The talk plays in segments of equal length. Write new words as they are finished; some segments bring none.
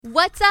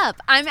What's up?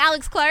 I'm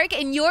Alex Clark,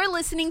 and you're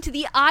listening to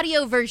the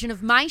audio version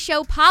of my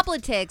show,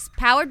 Poplitics,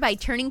 powered by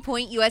Turning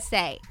Point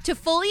USA. To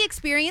fully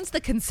experience the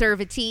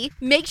conservative,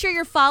 make sure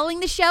you're following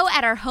the show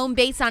at our home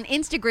base on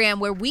Instagram,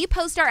 where we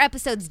post our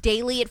episodes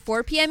daily at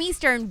 4 p.m.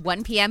 Eastern,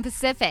 1 p.m.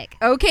 Pacific.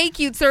 Okay,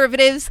 cute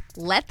conservatives,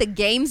 let the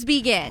games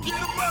begin.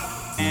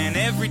 And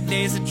every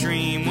day's a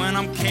dream when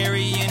I'm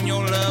carrying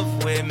your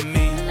love with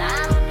me.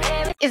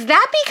 Is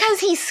that because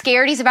he's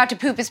scared he's about to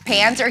poop his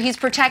pants, or he's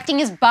protecting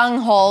his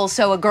bunghole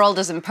so a girl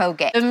doesn't poke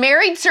it? The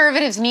married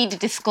conservatives need to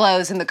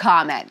disclose in the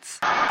comments.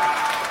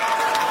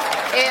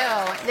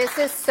 Ew, this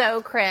is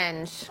so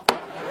cringe.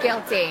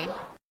 Guilty.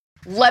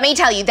 Let me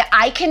tell you that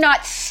I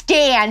cannot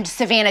stand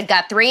Savannah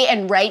Guthrie,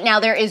 and right now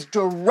there is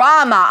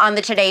drama on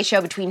the Today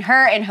Show between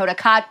her and Hoda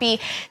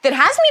Kotb that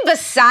has me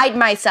beside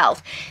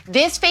myself.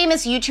 This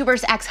famous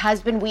YouTuber's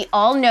ex-husband we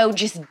all know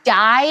just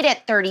died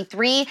at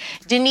 33.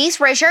 Denise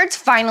Richards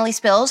finally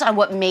spills on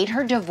what made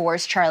her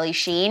divorce Charlie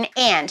Sheen,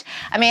 and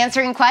I'm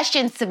answering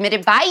questions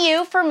submitted by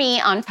you for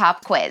me on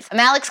Pop Quiz. I'm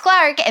Alex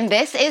Clark, and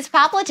this is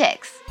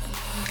Poplitics.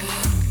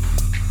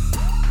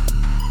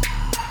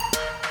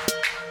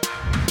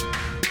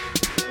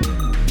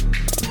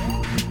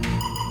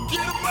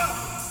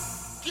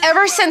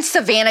 Ever since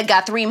Savannah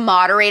Guthrie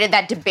moderated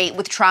that debate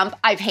with Trump,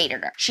 I've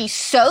hated her. She's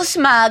so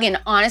smug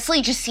and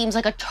honestly just seems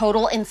like a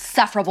total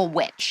insufferable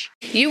witch.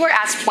 You were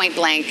asked point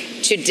blank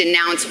to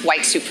denounce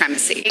white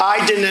supremacy.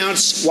 I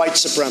denounce white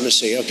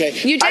supremacy, okay?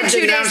 You did 2 days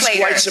later. I've denounced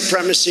white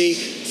supremacy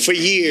for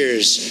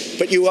years,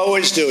 but you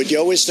always do it. You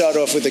always start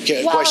off with a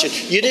question.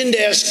 You didn't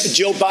ask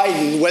Joe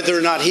Biden whether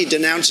or not he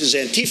denounces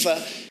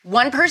Antifa.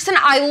 One person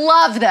I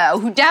love, though,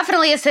 who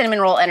definitely has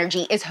cinnamon roll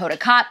energy, is Hoda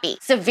Kotb.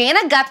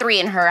 Savannah Guthrie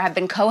and her have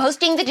been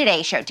co-hosting the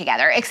Today Show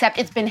together, except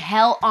it's been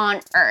hell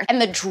on earth.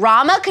 And the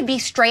drama could be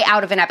straight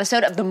out of an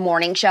episode of The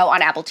Morning Show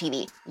on Apple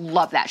TV.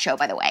 Love that show,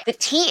 by the way. The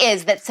tea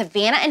is that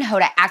Savannah and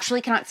Hoda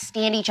actually cannot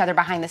stand each other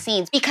behind the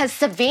scenes because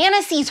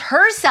Savannah sees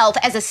herself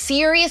as a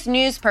serious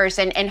news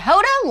person and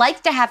Hoda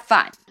likes to have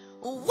fun.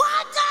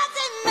 What does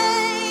it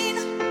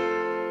mean?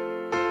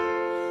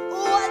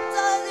 What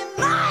does it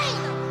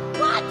mean?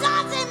 What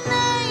does it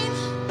mean?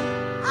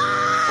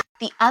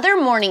 The other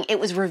morning, it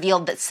was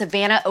revealed that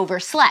Savannah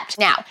overslept.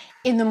 Now,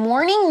 in the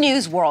morning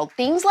news world,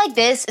 things like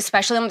this,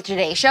 especially on the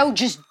Today Show,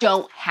 just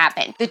don't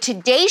happen. The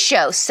Today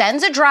Show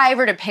sends a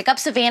driver to pick up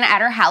Savannah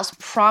at her house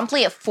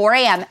promptly at 4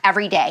 a.m.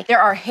 every day. There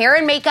are hair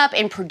and makeup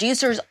and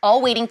producers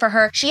all waiting for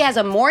her. She has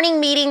a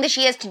morning meeting that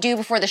she has to do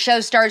before the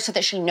show starts so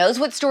that she knows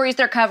what stories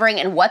they're covering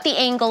and what the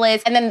angle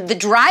is. And then the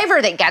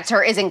driver that gets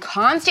her is in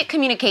constant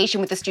communication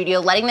with the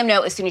studio, letting them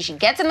know as soon as she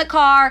gets in the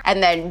car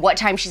and then what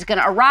time she's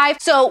gonna arrive.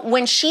 So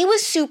when she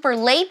was super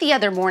late the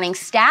other morning,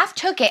 staff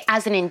took it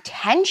as an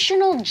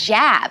intentional jab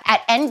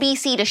at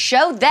NBC to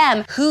show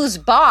them who's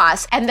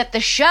boss and that the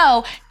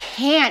show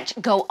can't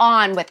go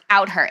on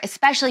without her,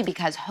 especially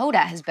because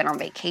Hoda has been on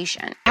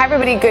vacation. Hi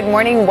everybody, good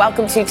morning.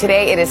 Welcome to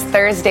Today. It is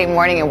Thursday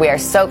morning and we are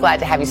so glad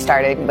to have you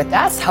started with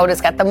us. Hoda's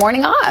got the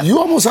morning off. You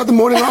almost had the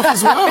morning off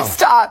as well.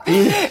 Stop.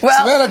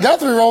 Well, Savannah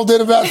Guthrie rolled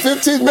in about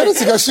 15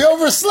 minutes ago. She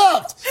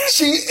overslept.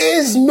 She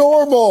is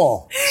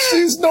normal.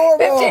 She's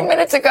normal. 15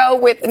 minutes ago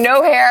with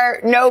no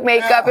hair, no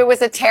makeup. It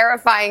was a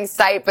terrifying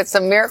sight, but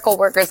some miracle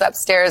workers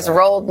upstairs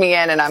rolled me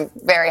in and I'm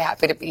very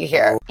happy to be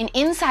here. An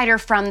insider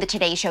from the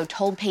Today Show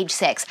told Page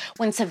Six,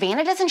 when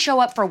Savannah doesn't show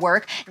up for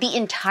work, the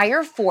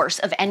entire force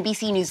of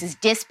NBC News is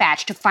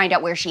dispatched to find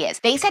out where she is.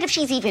 They said if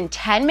she's even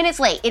 10 minutes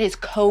late, it is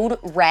code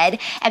red,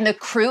 and the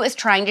crew is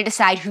trying to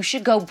decide who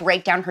should go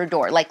break down her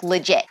door, like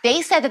legit.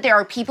 They said that there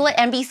are people at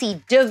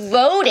NBC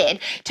devoted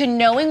to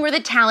knowing where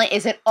the talent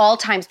is at all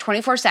times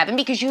 24/7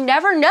 because you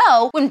never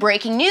know when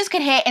breaking news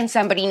could hit and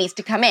somebody needs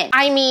to come in.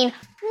 I mean,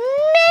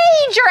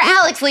 major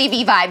Alex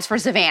Levy vibes for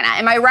Savannah.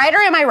 Am I right or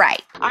am I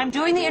right? I'm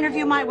doing the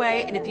interview my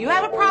way, and if you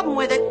have a problem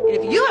with it, and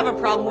if you have a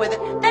problem with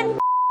it, then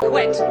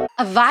quit.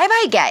 A vibe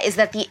I get is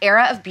that the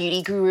era of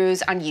beauty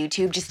gurus on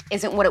YouTube just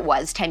isn't what it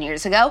was 10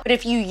 years ago. But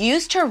if you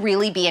used to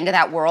really be into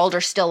that world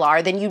or still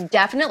are, then you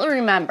definitely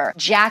remember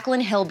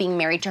Jaclyn Hill being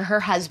married to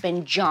her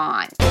husband,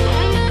 John.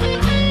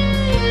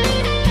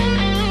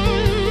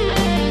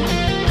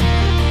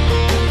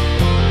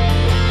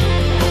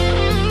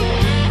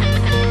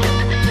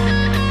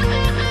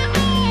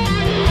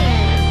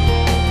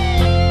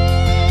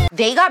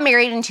 They got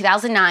married in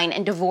 2009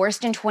 and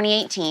divorced in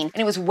 2018,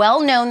 and it was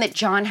well known that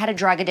John had a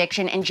drug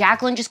addiction and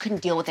Jaclyn just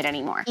couldn't deal with it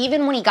anymore,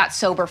 even when he got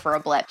sober for a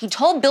blip. He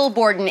told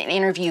Billboard in an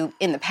interview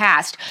in the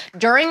past,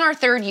 during our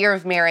 3rd year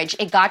of marriage,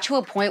 it got to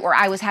a point where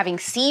I was having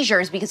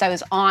seizures because I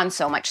was on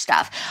so much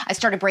stuff. I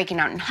started breaking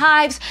out in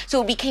hives,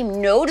 so it became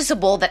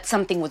noticeable that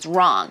something was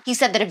wrong. He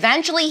said that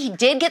eventually he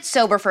did get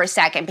sober for a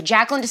second, but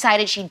Jaclyn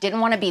decided she didn't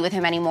want to be with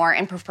him anymore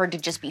and preferred to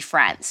just be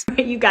friends.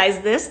 You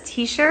guys, this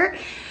t-shirt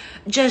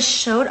just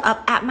showed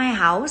up at my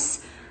house.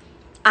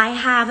 I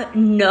have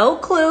no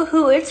clue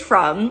who it's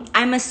from.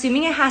 I'm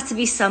assuming it has to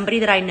be somebody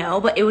that I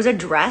know, but it was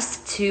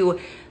addressed to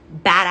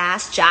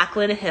badass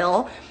Jaclyn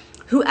Hill.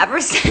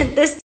 Whoever sent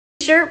this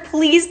t-shirt,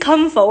 please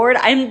come forward.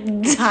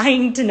 I'm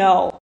dying to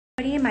know.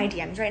 in my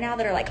DMs right now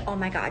that are like, oh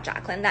my God,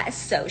 Jacqueline, that is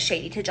so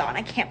shady to John.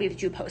 I can't believe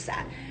that you post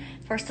that.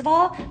 First of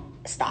all,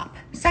 stop.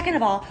 Second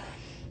of all,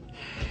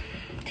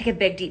 take a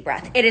big deep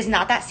breath. It is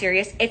not that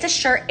serious. It's a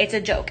shirt. It's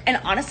a joke.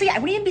 And honestly, I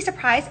wouldn't even be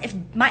surprised if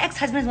my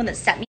ex-husband is the one that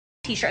sent me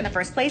t-shirt in the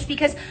first place,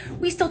 because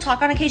we still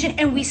talk on occasion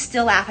and we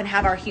still laugh and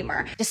have our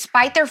humor.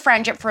 Despite their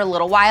friendship for a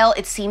little while,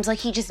 it seems like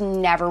he just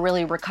never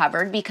really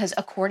recovered, because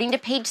according to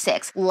Page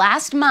Six,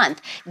 last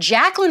month,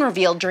 Jacqueline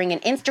revealed during an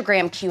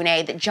Instagram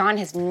Q&A that John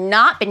has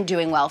not been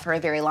doing well for a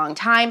very long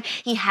time.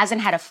 He hasn't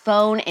had a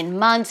phone in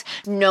months.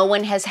 No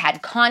one has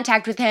had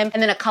contact with him.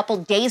 And then a couple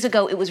days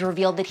ago, it was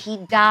revealed that he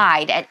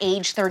died at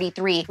age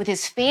 33, with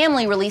his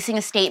family releasing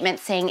a statement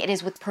saying it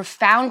is with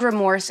profound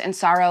remorse and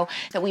sorrow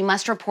that we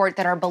must report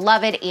that our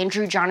beloved Andrew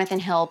Jonathan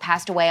Hill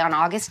passed away on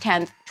August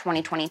 10th,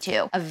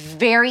 2022. A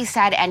very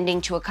sad ending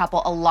to a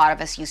couple a lot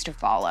of us used to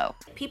follow.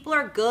 People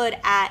are good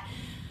at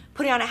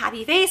putting on a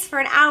happy face for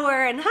an hour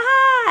and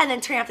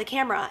then turning off the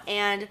camera.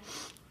 And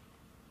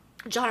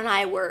John and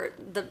I were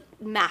the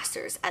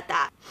masters at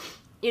that.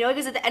 You know,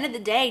 because at the end of the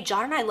day,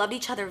 John and I loved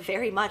each other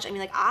very much. I mean,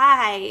 like,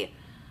 I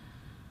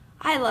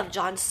love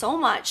John so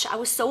much. I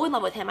was so in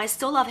love with him. I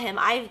still love him.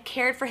 I've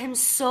cared for him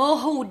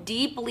so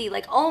deeply.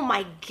 Like, oh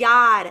my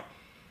God.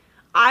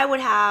 I would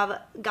have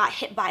got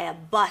hit by a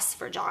bus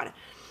for John,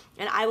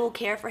 and I will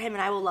care for him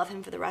and I will love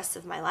him for the rest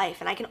of my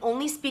life. And I can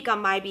only speak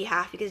on my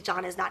behalf because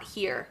John is not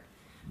here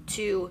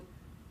to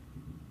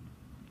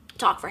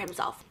talk for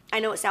himself. I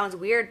know it sounds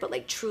weird, but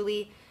like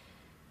truly,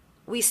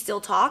 we still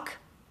talk.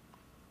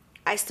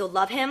 I still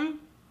love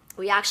him.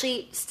 We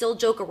actually still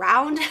joke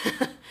around.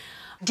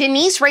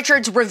 Denise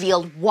Richards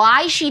revealed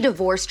why she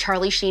divorced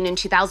Charlie Sheen in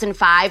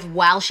 2005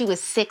 while she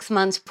was 6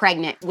 months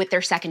pregnant with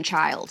their second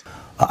child.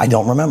 I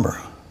don't remember.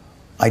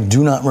 I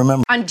do not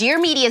remember. On Dear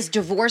Media's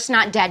Divorce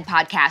Not Dead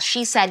podcast,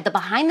 she said the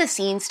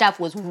behind-the-scenes stuff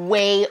was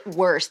way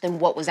worse than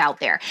what was out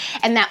there,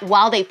 and that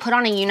while they put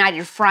on a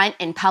united front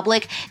in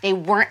public, they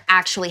weren't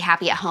actually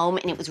happy at home,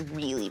 and it was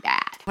really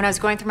bad. When I was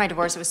going through my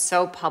divorce, it was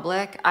so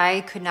public,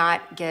 I could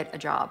not get a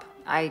job.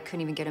 I couldn't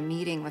even get a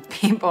meeting with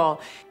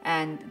people,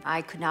 and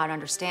I could not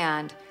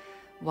understand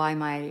why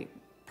my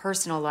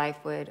personal life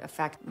would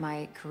affect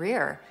my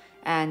career.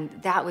 And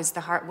that was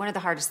one of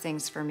the hardest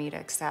things for me to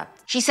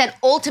accept. She said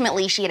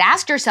ultimately she had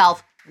asked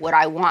herself, would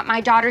I want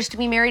my daughters to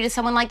be married to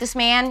someone like this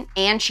man?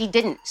 And she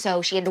didn't,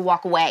 so she had to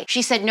walk away.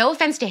 She said, no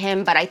offense to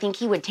him, but I think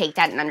he would take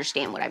that and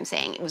understand what I'm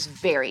saying. It was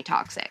very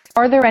toxic.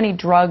 Are there any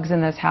drugs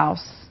in this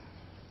house?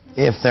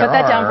 If there Put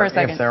that down for a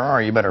second. If there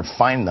are, you better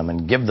find them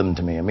and give them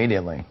to me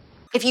immediately.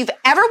 If you've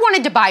ever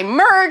wanted to buy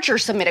merch or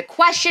submit a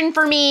question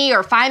for me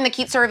or find the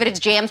Conservatives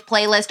Jams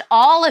playlist,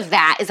 all of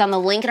that is on the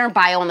link in our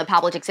bio on the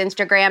Politics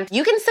Instagram.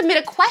 You can submit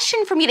a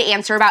question for me to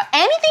answer about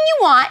anything you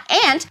want,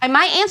 and I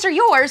might answer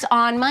yours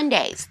on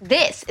Mondays.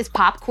 This is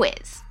Pop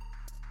Quiz.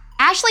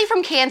 Ashley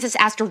from Kansas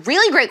asked a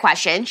really great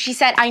question. She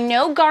said, I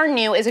know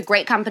Garnu is a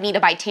great company to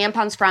buy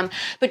tampons from,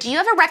 but do you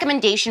have a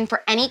recommendation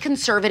for any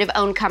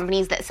conservative-owned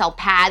companies that sell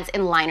pads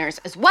and liners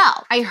as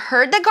well? I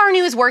heard that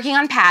Garnu is working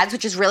on pads,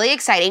 which is really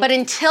exciting, but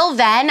until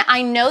then,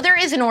 I know there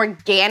is an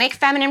organic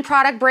feminine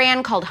product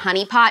brand called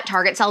Honey Pot.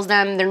 Target sells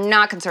them. They're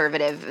not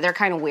conservative. They're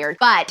kind of weird,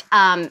 but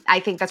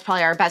I think that's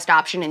probably our best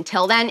option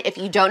until then. If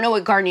you don't know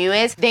what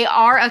Garnu is, they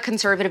are a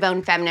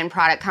conservative-owned feminine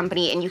product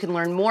company, and you can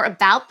learn more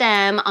about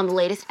them on the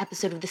latest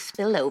episode of The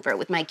Spillover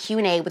with my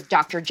Q&A with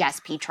Dr. Jess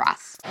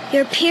Petros.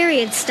 Your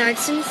period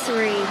starts in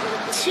 3,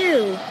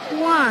 2,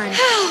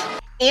 1.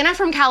 Anna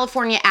from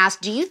California asked,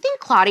 do you think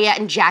Claudia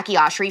and Jackie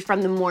Oshry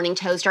from The Morning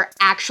Toast are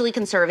actually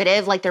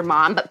conservative like their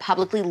mom, but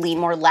publicly lean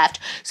more left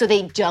so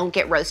they don't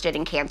get roasted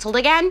and canceled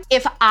again?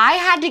 If I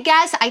had to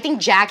guess, I think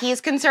Jackie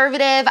is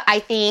conservative. I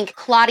think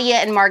Claudia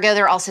and Margot,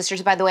 they're all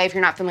sisters, by the way, if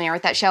you're not familiar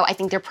with that show, I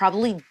think they're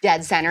probably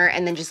dead center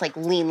and then just like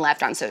lean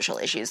left on social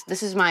issues.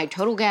 This is my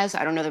total guess.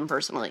 I don't know them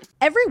personally.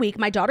 Every week,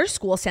 my daughter's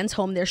school sends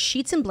home their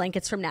sheets and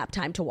blankets from nap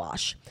time to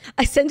wash.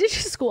 I sent it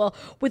to school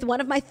with one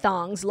of my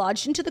thongs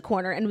lodged into the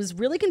corner and was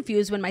really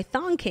confused when my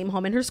thong came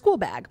home in her school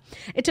bag.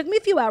 It took me a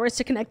few hours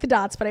to connect the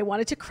dots, but I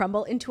wanted to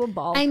crumble into a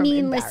ball from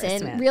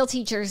embarrassment. Listen, real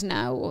teachers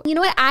know. You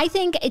know what? I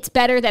think it's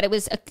better that it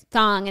was a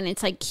thong and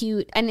it's like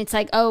cute and it's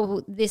like,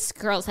 oh, this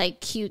girl's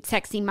like cute,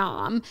 sexy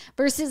mom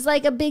versus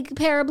like a big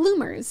pair of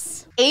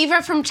bloomers.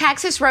 Ava from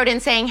Texas wrote in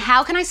saying,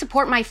 how can I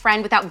support my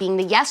friend without being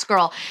the yes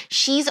girl?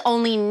 She's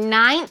only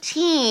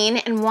 19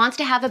 and wants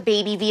to have a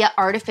baby via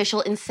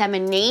artificial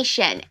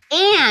insemination.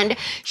 And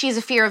she has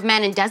a fear of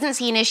men and doesn't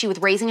see an issue with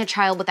raising a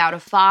child without a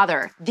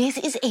father. This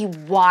is a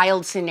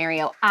wild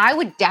scenario. I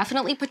would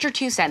definitely put your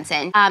 2 cents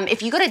in.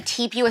 If you go to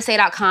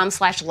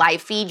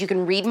teepusa.com/live feed, you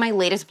can read my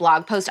latest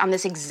blog post on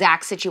this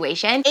exact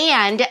situation.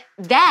 And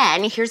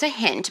then, here's a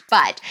hint,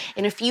 but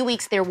in a few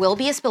weeks, there will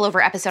be a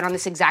spillover episode on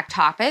this exact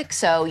topic,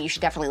 so you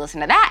should definitely listen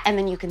to that, and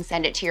then you can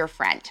send it to your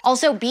friend.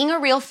 Also, being a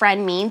real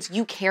friend means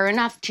you care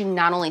enough to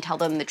not only tell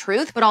them the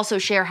truth, but also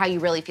share how you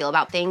really feel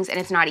about things, and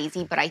it's not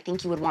easy, but I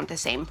think you would want the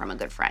same from a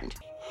good friend.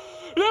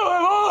 No,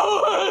 I've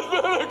always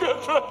been a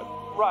good friend.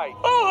 Right.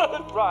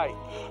 Right.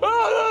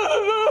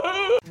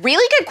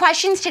 Really good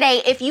questions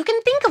today. If you can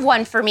think of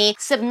one for me,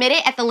 submit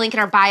it at the link in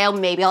our bio.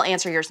 Maybe I'll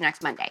answer yours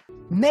next Monday.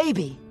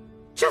 Maybe.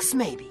 Just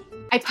maybe.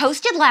 I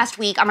posted last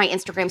week on my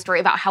Instagram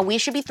story about how we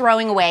should be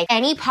throwing away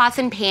any pots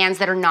and pans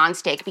that are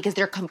nonstick because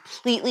they're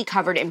completely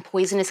covered in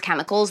poisonous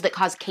chemicals that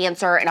cause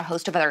cancer and a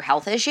host of other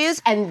health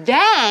issues. And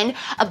then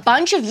a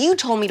bunch of you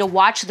told me to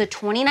watch the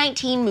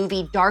 2019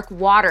 movie Dark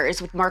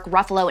Waters with Mark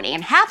Ruffalo and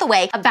Anne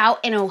Hathaway about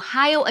an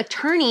Ohio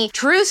attorney,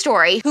 true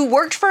story, who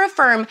worked for a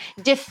firm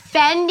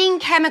defending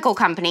chemical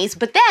companies,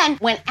 but then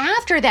went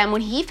after them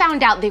when he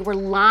found out they were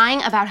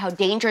lying about how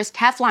dangerous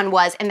Teflon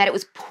was and that it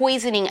was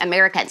poisoning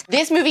Americans.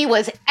 This movie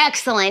was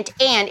excellent,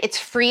 and it's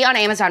free on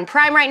Amazon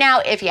Prime right now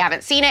if you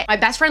haven't seen it. My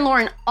best friend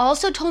Lauren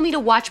also told me to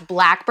watch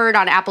Blackbird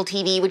on Apple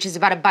TV, which is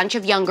about a bunch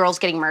of young girls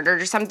getting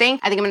murdered or something.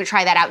 I think I'm gonna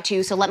try that out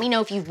too, so let me know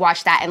if you've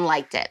watched that and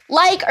liked it.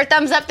 Like or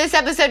thumbs up this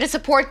episode to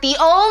support the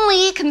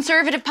only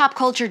conservative pop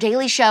culture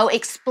daily show.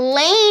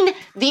 Explain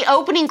the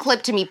opening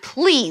clip to me,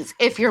 please,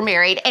 if you're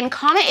married, and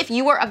comment if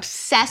you were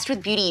obsessed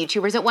with beauty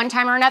YouTubers at one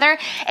time or another,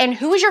 and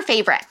who was your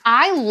favorite?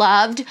 I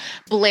loved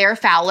Blair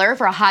Fowler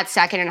for a hot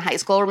second in high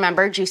school.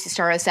 Remember Juicy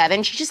Star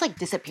 07? She just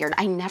disappeared.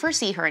 I never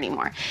see her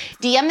anymore.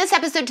 DM this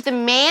episode to the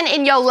man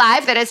in your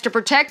life that has to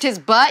protect his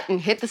butt and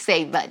hit the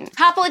save button.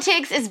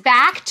 Politics is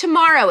back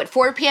tomorrow at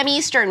 4 p.m.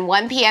 Eastern,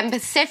 1 p.m.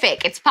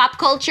 Pacific. It's pop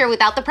culture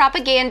without the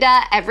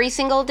propaganda every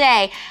single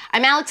day.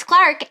 I'm Alex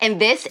Clark, and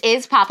this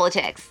is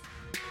Politics.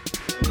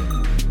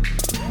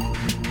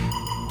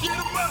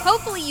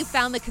 Hopefully you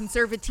found the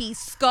Conservatee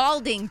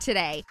scalding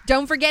today.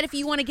 Don't forget, if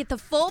you want to get the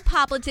full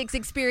Politics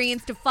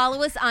experience, to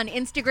follow us on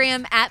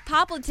Instagram at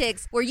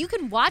Politics, where you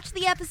can watch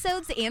the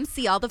episodes and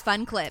see all the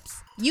fun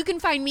clips. You can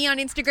find me on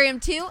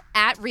Instagram too,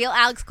 at Real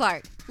Alex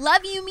Clark.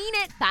 Love you, mean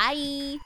it. Bye.